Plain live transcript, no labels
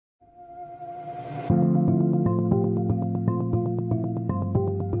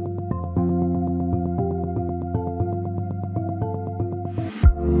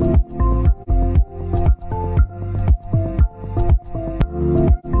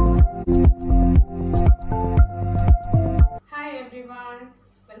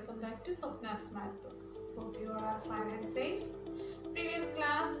are fine and safe. Previous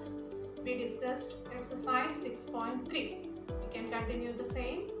class we discussed exercise 6.3. We can continue the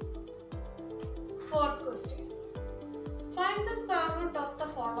same. Fourth question. Find the square root of the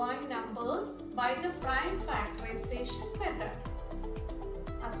following numbers by the prime factorization method.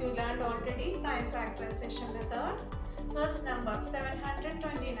 As you learned already, prime factorization method. First number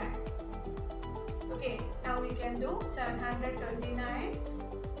 729. Okay, now we can do 729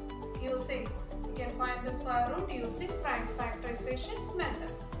 using, we can find the square root using prime factorization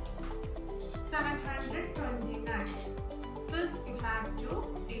method. 729. First you have to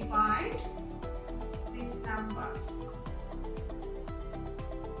divide this number.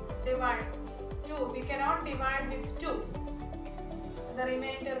 Divide 2. We cannot divide with 2. The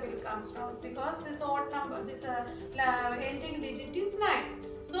remainder will come out because this odd number, this ending digit is 9.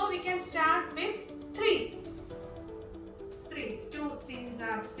 So we can start with 3. 3. 2 3s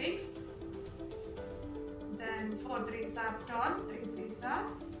are 6. Then 4 3s are 12. 3 3s are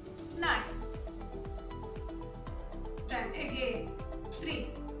 9. Then again 3.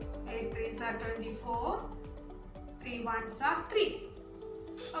 8 3s are 24. 3 1s are 3.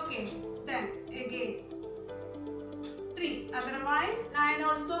 Okay. Then again 3. Otherwise 9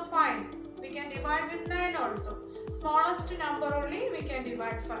 also fine. We can divide with 9 also. Smallest number only we can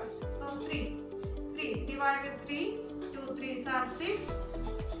divide first. So 3. 3. Divide with 3. 2 3s are 6.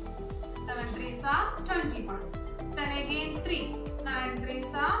 7 3s are 21. Then again 3. 9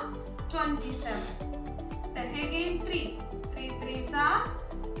 3s are 27. Then again 3. 3 3s are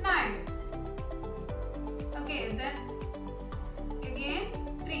 9. Okay. Then again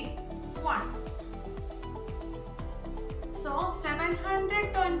 3. 1. So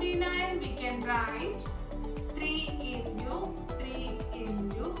 729 we can write 3 into 3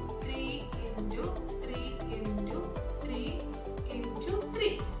 into 3 into 3 into 3 into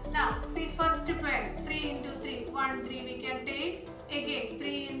 3. Now see first pair 3 into 3, 1 3 we can take. Again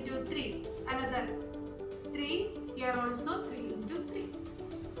 3 into 3, another 3, here also 3 into 3.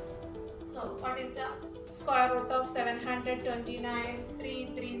 So what is the square root of 729?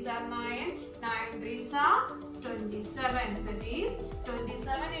 3 3s are 9, 9 3s are 27. That is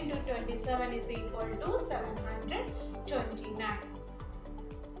 27 into 27 is equal to 729.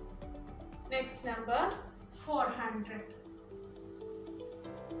 Next number 400.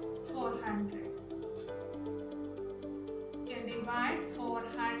 400. You can divide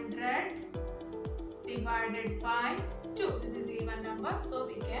 400 divided by 2. This is even number, so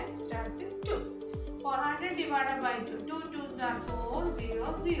we can start with 2. 400 divided by 2. 2 2s are 4,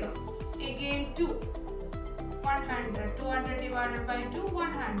 0, 0. Again 2. 100. 200 divided by 2,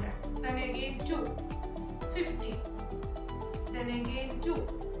 100. Then again 2. 50. Then again 2.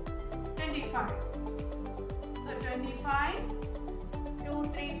 25. So 25. 2,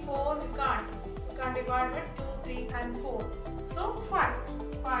 3, 4. We can't divide with 2, 3 and 4. So 5.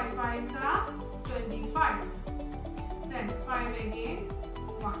 5 5s are 25. Then 5 again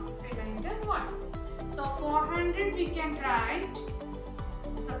 1. Remainder 1. So 400 we can write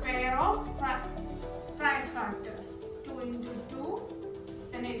is the pair of prime factors. 2 into 2,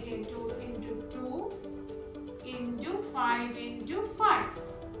 then again 2 into 2 into 5 into 5.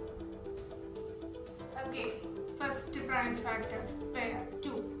 Okay, first prime factor pair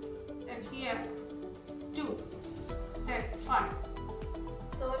 2, then here 2, then 5.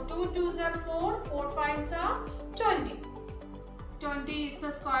 So 2 2s are 4, 4 5s are 20. 20 is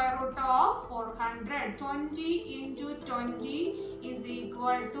the square root of 400. 20 into 20 is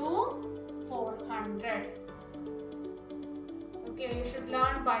equal to 400. Okay, you should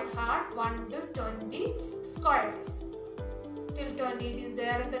learn by heart 1 to 20 squares. Till 20 it is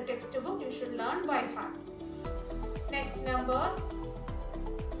there in the textbook. You should learn by heart. Next number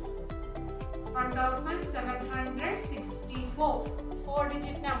 1764. It's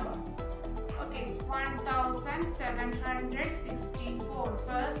 4-digit number. Okay, 1764.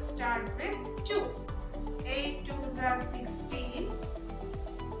 First start with 2. 8 2s are 16.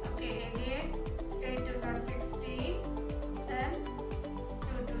 Okay, again 8 2s are 16. Then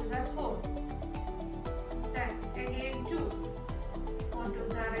 2 2s are 4. Then again 2. 4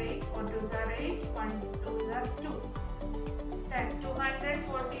 2s are 8. 4 2s are 8. 1 2s are 2. Then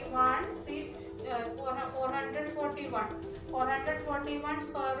 241. See 441. 441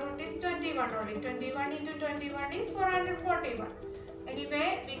 square root is 21 only. 21 into 21 is 441.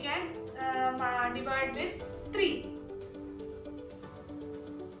 Anyway, we can divide with 3.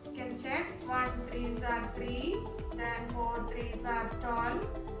 You can check 1 3s are 3, then 4 3s are 12,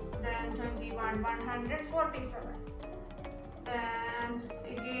 then 21 147. Then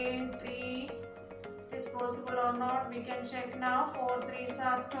again 3 is possible or not, we can check now. 4 3s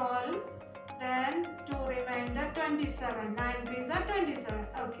are 12, Then 2 remainder 27. 9 3s are 27.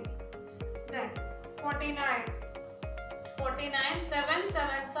 Okay. Then 49. 49, 7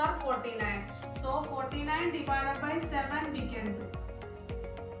 7s are 49. So 49 divided by 7 we can do.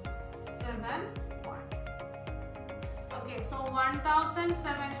 7 1. Okay, so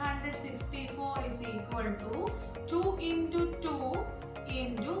 1764 is equal to 2 into 2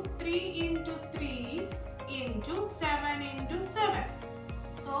 into 3 into 3 into 7 into 7.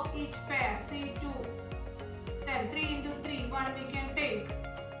 So each pair, C2, then 3 into 3, 1 we can take,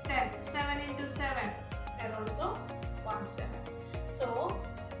 then 7 into 7, there also 1 7. So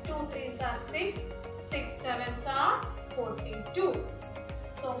 2 3s are 6, 6 7s are 42.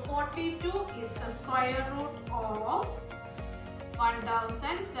 So 42 is the square root of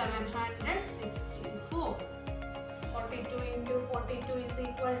 1764. 42 into 42 is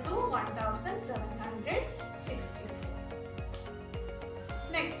equal to 1764.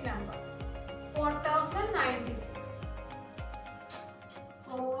 Next number, 4096.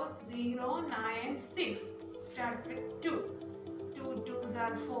 4096. Start with 2. 2 2s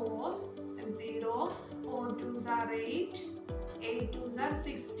are 4, and 0. 4 2s are 8. 8 2s are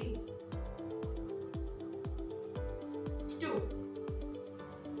 16. 2.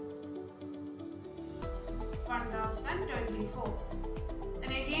 1024.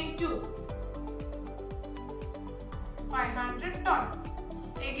 And again 2. 512.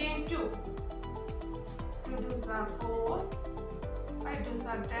 Again 2. 2 2s are 4. 5 2s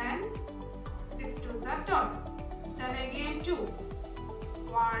are 10. 6 2s are 12. Then again 2.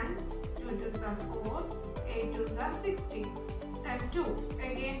 1. 2 2s are 4. 8 2s are 16. Then 2.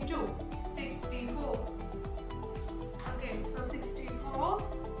 Again 2. 64. Okay, so 64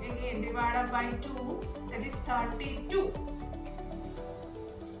 again divided by 2, that is 32.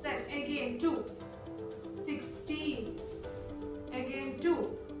 Then again 2. 16. Again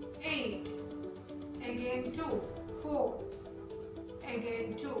 2. 8. Again 2. 4.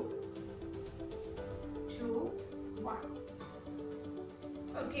 Again 2. 2. 1.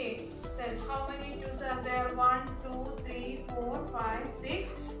 Okay, then how many 2s are there? 1, 2, 3, 4, 5, 6,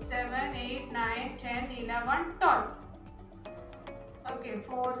 7, 8, 9, 10, 11, 12. Okay,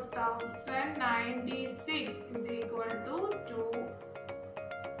 4096 is equal to 2,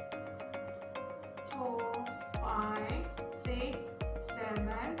 4, 5, 6,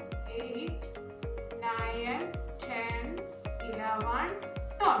 7, 8, 9, 10, 11,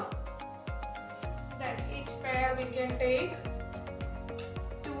 12. Then each pair we can take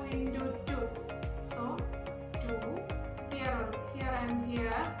 2 into 2. So 2, here and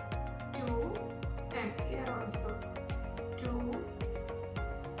here 2, then here also 2,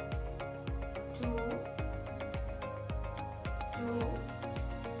 2, 2,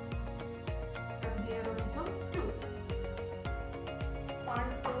 and here also 2. 1,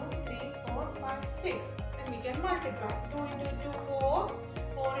 2, 3, 4, 5, 6. Then we can multiply. 2 into 2, 4,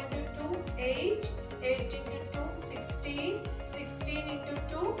 4 into 2, 8, 8 into 2, 16, 16 into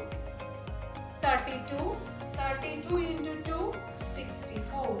 2, 32, 32 into 2,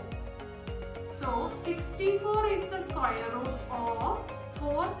 64. So 64 is the square root of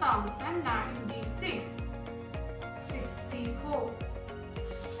 4096. 64.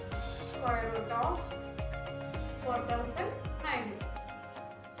 Square root of 4096.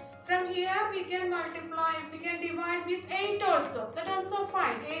 From here we can multiply, we can divide with 8 also. That also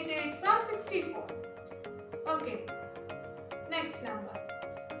fine. 8 8s are 64. Okay. Next number.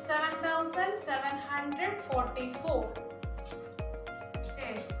 7744.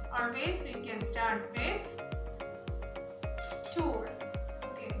 Okay. Always we can start with 2.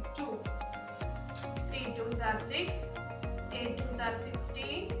 Okay. 2. 3 2s are 6. 8 2s are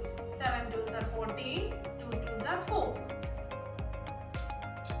 16. 7 2s are 14. 2 2s are 4.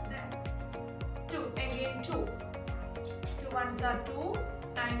 Then 2. Again 2. 2 1s are 2.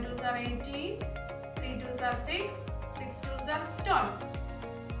 9 2s are 18. 3 2s are 6. 6 2s are 12.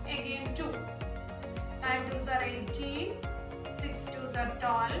 Again 2. 9 2s are 18. 6 2s are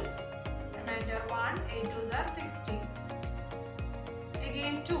 12. Remainder 1. 8 2s are 16.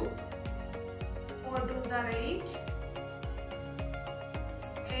 Again 2. 4 2s are 8.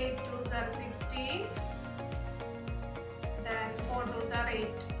 8 2s are 16. Then 4 2s are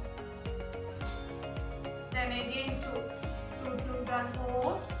 8. Then again 2. 2 2s are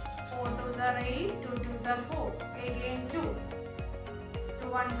 4. 4 2s are 8. 2 2s are 4. Again 2. 2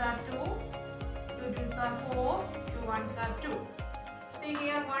 1s are 2. 2 2s are 4. 2 1s are 2. See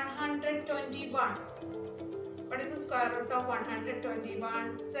here 121. What is the square root of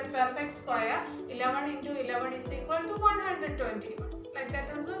 121? It's a perfect square. 11 into 11 is equal to 121. Like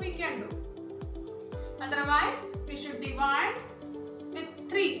that also we can do. Otherwise, we should divide with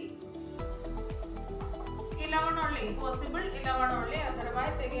 3. 11 only. Possible 11 only.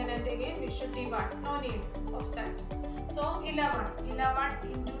 Otherwise again and again we should divide. No need of that. So 11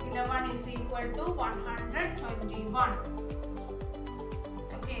 into 11 is equal to 121.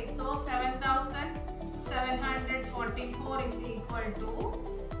 Okay, so 7,744 is equal to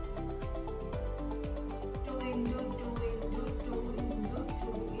 2 into 2 into 2 into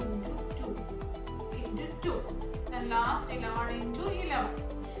 2 into 2 into 2. Then last 11 into 11.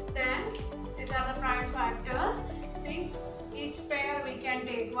 Then these are the prime factors. See, each pair we can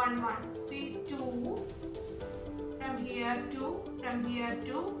take 1 1. See, 2 from here 2, from here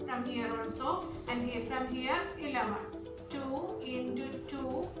 2, from here also, and here from here 11. 2 into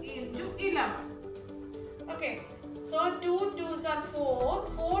 2 into 11. Okay, so 2 2s are 4,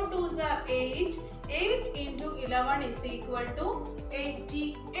 4 2s are 8, 8 into 11 is equal to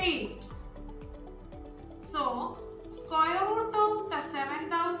 88. So, square root of the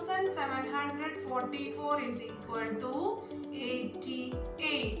 7,744 is equal to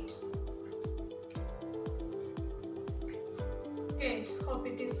 88. Okay, hope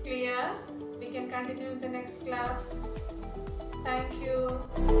it is clear. We can continue in the next class. Thank you.